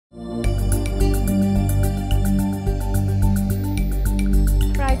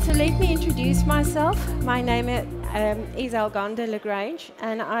let me introduce myself. My name is Algonda Lagrange,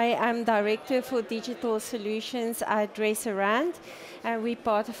 and I am Director for Digital Solutions at Dresser-Rand, and we're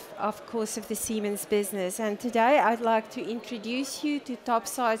part of course, of the Siemens business. And today I'd like to introduce you to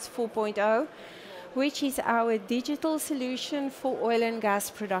Topsides 4.0, which is our digital solution for oil and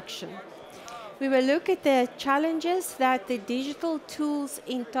gas production. We will look at the challenges that the digital tools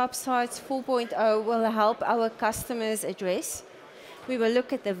in Topsides 4.0 will help our customers address. We will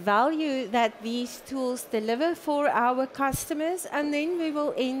look at the value that these tools deliver for our customers, and then we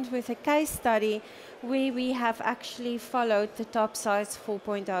will end with a case study where we have actually followed the Topsides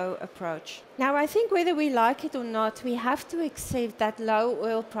 4.0 approach. Now, I think whether we like it or not, we have to accept that low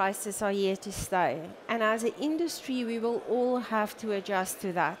oil prices are here to stay. And as an industry, we will all have to adjust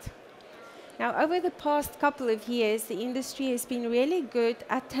to that. Now, over the past couple of years, the industry has been really good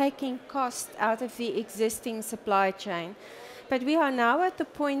at taking cost out of the existing supply chain. But we are now at the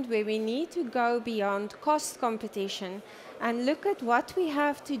point where we need to go beyond cost competition and look at what we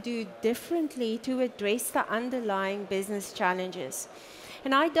have to do differently to address the underlying business challenges.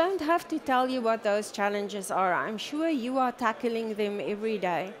 And I don't have to tell you what those challenges are. I'm sure you are tackling them every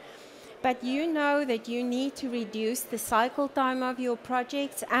day. But you know that you need to reduce the cycle time of your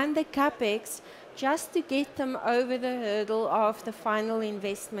projects and the CapEx just to get them over the hurdle of the final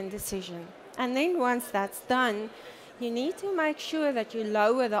investment decision. And then once that's done, you need to make sure that you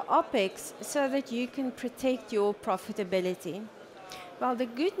lower the OpEx so that you can protect your profitability. Well, the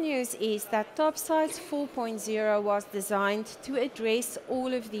good news is that Topsides 4.0 was designed to address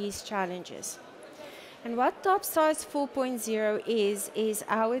all of these challenges. And what Topsides 4.0 is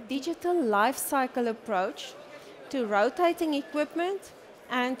our digital lifecycle approach to rotating equipment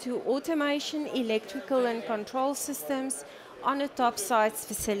and to automation, electrical and control systems on a Topsides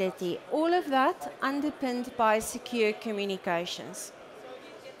facility. All of that underpinned by secure communications.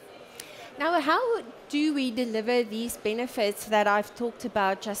 Now, how do we deliver these benefits that I've talked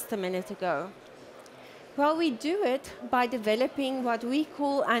about just a minute ago? Well, we do it by developing what we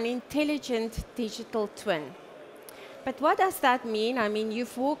call an intelligent digital twin. But what does that mean? I mean,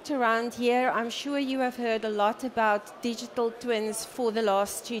 you've walked around here. I'm sure you have heard a lot about digital twins for the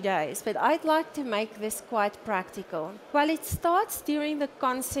last 2 days, but I'd like to make this quite practical. Well, it starts during the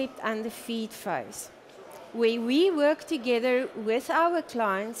concept and the feed phase, where we work together with our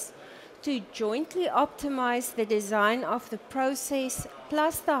clients to jointly optimize the design of the process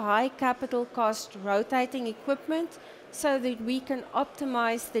plus the high capital cost rotating equipment so that we can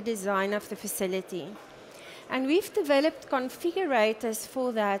optimize the design of the facility. And we've developed configurators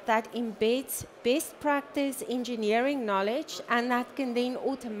for that embeds best practice engineering knowledge and that can then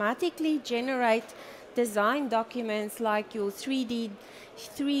automatically generate design documents like your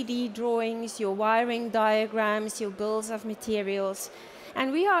 3D drawings, your wiring diagrams, your bills of materials.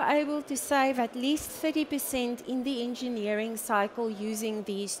 And we are able to save at least 30% in the engineering cycle using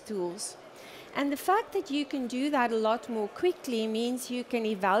these tools. And the fact that you can do that a lot more quickly means you can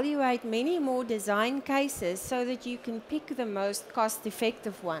evaluate many more design cases so that you can pick the most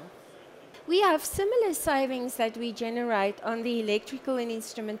cost-effective one. We have similar savings that we generate on the electrical and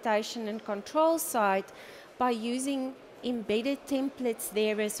instrumentation and control side by using embedded templates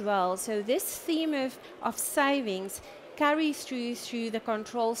there as well. So this theme of savings carries through the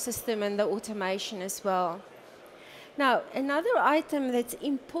control system and the automation as well. Now, another item that's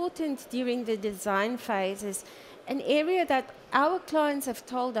important during the design phase is an area that our clients have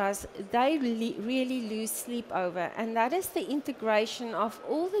told us they really lose sleep over, and that is the integration of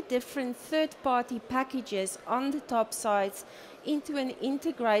all the different third-party packages on the Topsides into an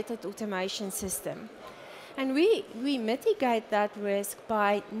integrated automation system. And we mitigate that risk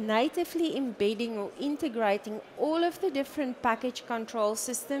by natively embedding or integrating all of the different package control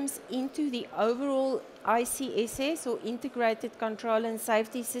systems into the overall ICSS or Integrated Control and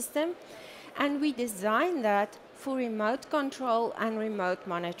Safety System. And we design that for remote control and remote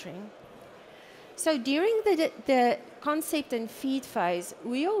monitoring. So during the concept and feed phase,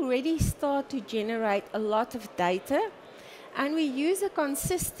 we already start to generate a lot of data. And we use a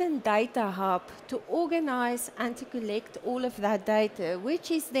consistent data hub to organize and to collect all of that data,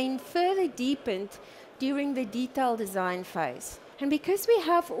 which is then further deepened during the detailed design phase. And because we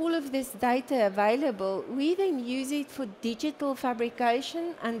have all of this data available, we then use it for digital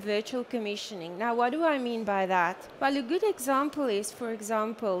fabrication and virtual commissioning. Now, what do I mean by that? Well, a good example is, for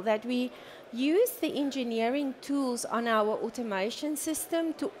example, that we use the engineering tools on our automation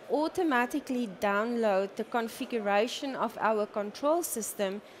system to automatically download the configuration of our control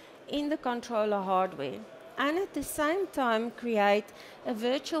system in the controller hardware. And at the same time create a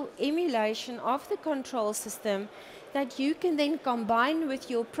virtual emulation of the control system that you can then combine with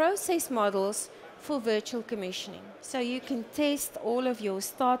your process models for virtual commissioning. So you can test all of your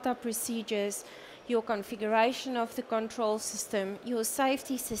startup procedures, your configuration of the control system, your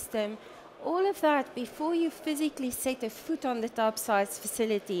safety system, all of that before you physically set a foot on the Topsides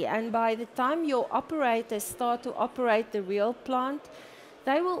facility. And by the time your operators start to operate the real plant,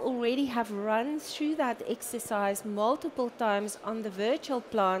 they will already have run through that exercise multiple times on the virtual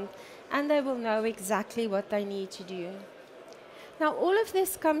plant, and they will know exactly what they need to do. Now, all of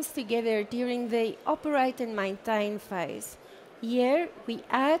this comes together during the operate and maintain phase. Here, we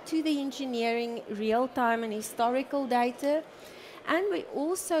add to the engineering real-time and historical data, and we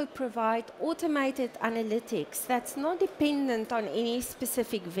also provide automated analytics that's not dependent on any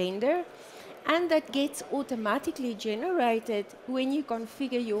specific vendor, and that gets automatically generated when you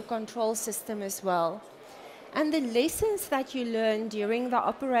configure your control system as well. And the lessons that you learn during the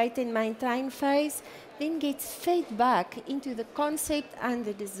operate and maintain phase then gets fed back into the concept and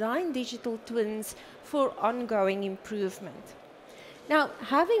the design digital twins for ongoing improvement. Now,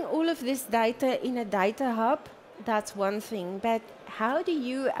 having all of this data in a data hub, that's one thing, but how do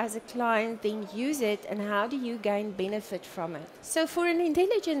you as a client then use it, and how do you gain benefit from it? So for an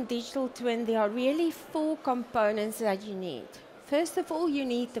intelligent digital twin, there are really 4 components that you need. First of all, you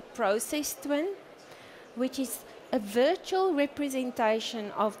need the process twin, which is a virtual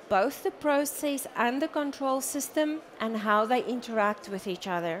representation of both the process and the control system and how they interact with each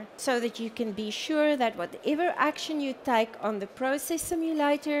other, so that you can be sure that whatever action you take on the process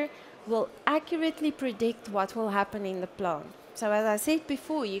simulator will accurately predict what will happen in the plant. So as I said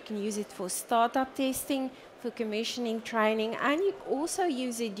before, you can use it for startup testing, for commissioning, training, and you also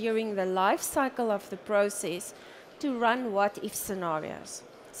use it during the life cycle of the process to run what-if scenarios.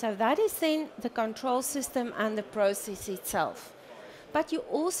 So that is then the control system and the process itself. But you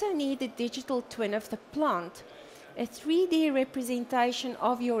also need a digital twin of the plant, a 3D representation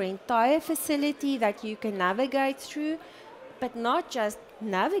of your entire facility that you can navigate through, but not just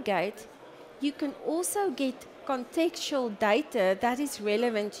navigate, you can also get contextual data that is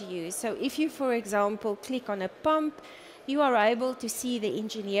relevant to you. So if you, for example, click on a pump, you are able to see the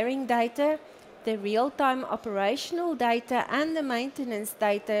engineering data, the real-time operational data, and the maintenance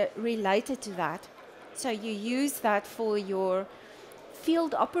data related to that. So you use that for your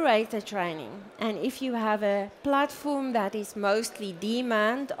field operator training. And if you have a platform that is mostly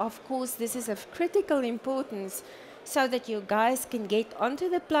demand, of course, this is of critical importance so that your guys can get onto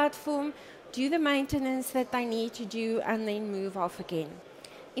the platform, do the maintenance that they need to do, and then move off again.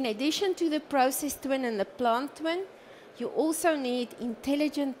 In addition to the process twin and the plant twin, you also need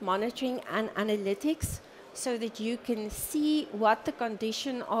intelligent monitoring and analytics so that you can see what the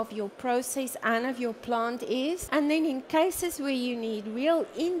condition of your process and of your plant is. And then in cases where you need real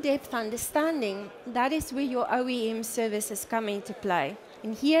in-depth understanding, that is where your OEM services come into play.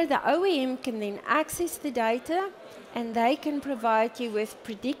 And here the OEM can then access the data, and they can provide you with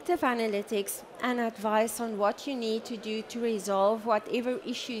predictive analytics and advice on what you need to do to resolve whatever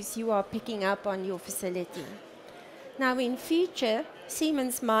issues you are picking up on your facility. Now in future,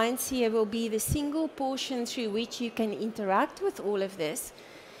 Siemens Minds here will be the single portion through which you can interact with all of this.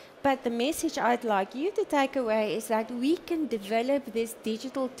 But the message I'd like you to take away is that we can develop this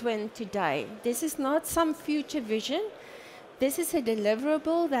digital twin today. This is not some future vision. This is a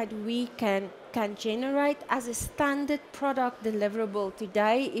deliverable that we can generate as a standard product deliverable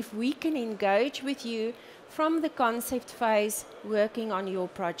today if we can engage with you from the concept phase working on your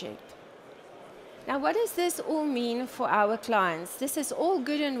project. Now, what does this all mean for our clients? This is all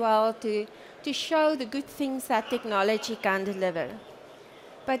good and well to show the good things that technology can deliver.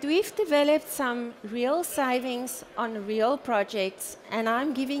 But we've developed some real savings on real projects, and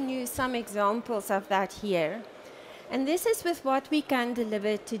I'm giving you some examples of that here. And this is with what we can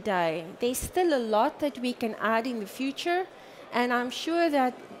deliver today. There's still a lot that we can add in the future, and I'm sure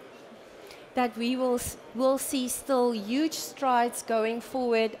that we will see still huge strides going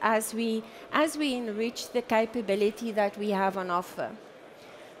forward as we enrich the capability that we have on offer.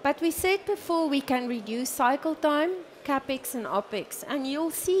 But we said before we can reduce cycle time, CapEx and OpEx, and you'll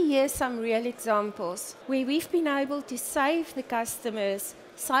see here some real examples where we've been able to save the customers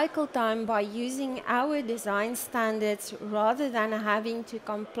cycle time by using our design standards rather than having to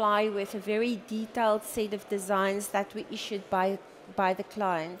comply with a very detailed set of designs that were issued by the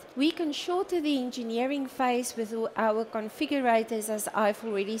client. We can shorten the engineering phase with our configurators, as I've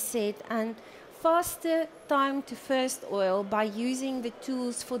already said, and faster time to first oil by using the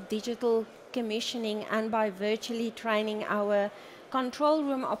tools for digital commissioning and by virtually training our control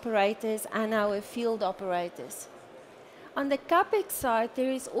room operators and our field operators. On the CapEx side,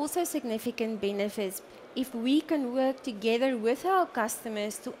 there is also significant benefits if we can work together with our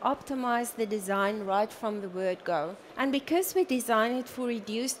customers to optimize the design right from the word go. And because we design it for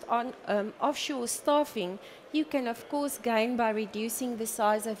reduced offshore staffing, you can of course gain by reducing the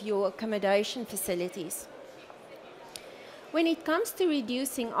size of your accommodation facilities. When it comes to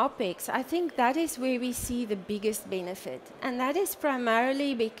reducing OpEx, I think that is where we see the biggest benefit. And that is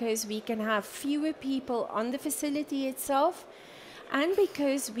primarily because we can have fewer people on the facility itself, and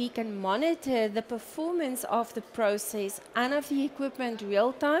because we can monitor the performance of the process and of the equipment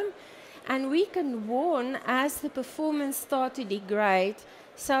real time, and we can warn as the performance starts to degrade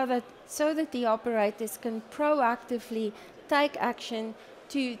so that the operators can proactively take action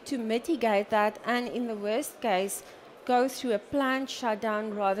to mitigate that, and in the worst case, go through a planned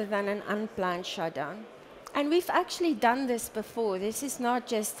shutdown rather than an unplanned shutdown. And we've actually done this before. This is not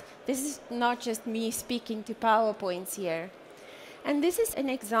just me speaking to PowerPoints here. And this is an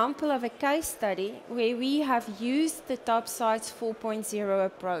example of a case study where we have used the Topsides 4.0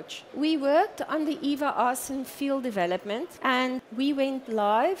 approach. We worked on the Eva Arsen field development, and we went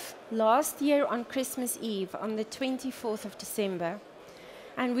live last year on Christmas Eve, on the 24th of December.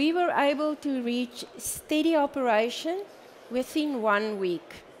 And we were able to reach steady operation within 1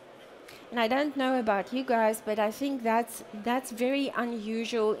 week. And I don't know about you guys, but I think that's very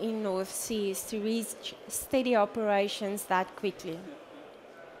unusual in North Seas to reach steady operations that quickly.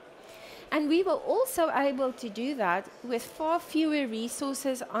 And we were also able to do that with far fewer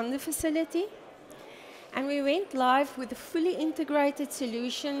resources on the facility. And we went live with a fully integrated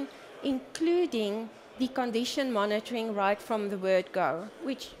solution, including the condition monitoring right from the word go,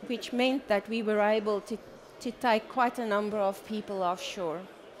 which meant that we were able to take quite a number of people offshore.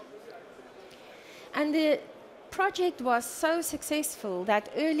 And the project was so successful that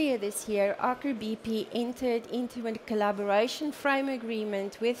earlier this year, Aker BP entered into a collaboration frame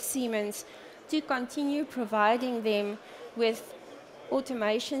agreement with Siemens to continue providing them with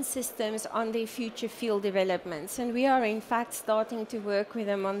automation systems on their future field developments. And we are in fact starting to work with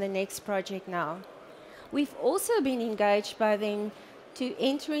them on the next project now. We've also been engaged by them to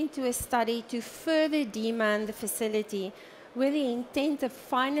enter into a study to further demand the facility with the intent of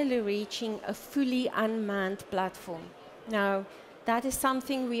finally reaching a fully unmanned platform. Now, that is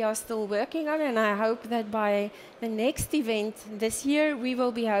something we are still working on, and I hope that by the next event this year, we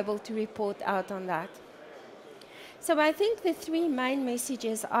will be able to report out on that. So I think the three main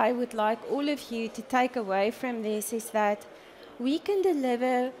messages I would like all of you to take away from this is that we can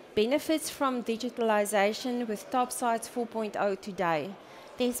deliver benefits from digitalization with Topsides 4.0 today.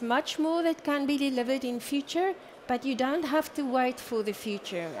 There's much more that can be delivered in future, but you don't have to wait for the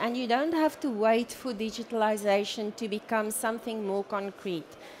future, and you don't have to wait for digitalization to become something more concrete.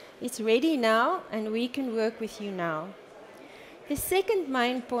 It's ready now, and we can work with you now. The second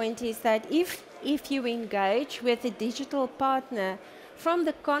main point is that if you engage with a digital partner from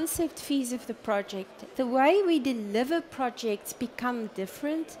the concept phase of the project, the way we deliver projects become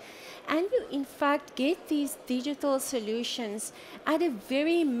different, and you in fact get these digital solutions at a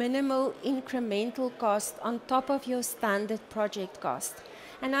very minimal incremental cost on top of your standard project cost.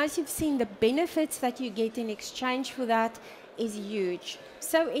 And as you've seen, the benefits that you get in exchange for that is huge.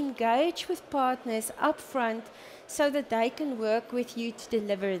 So engage with partners upfront so that they can work with you to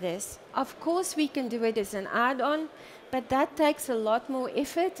deliver this. Of course, we can do it as an add-on, but that takes a lot more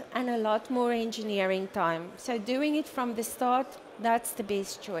effort and a lot more engineering time. So doing it from the start, that's the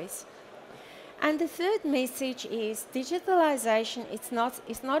best choice. And the third message is digitalization, it's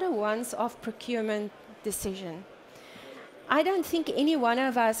not a once-off procurement decision. I don't think any one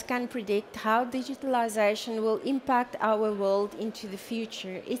of us can predict how digitalization will impact our world into the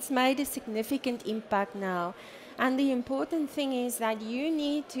future. It's made a significant impact now. And the important thing is that you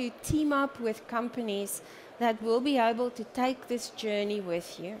need to team up with companies that will be able to take this journey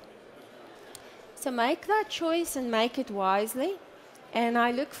with you. So make that choice and make it wisely. And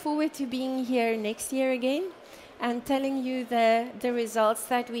I look forward to being here next year again and telling you the results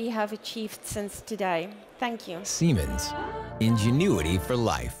that we have achieved since today. Thank you. Siemens, ingenuity for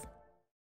life.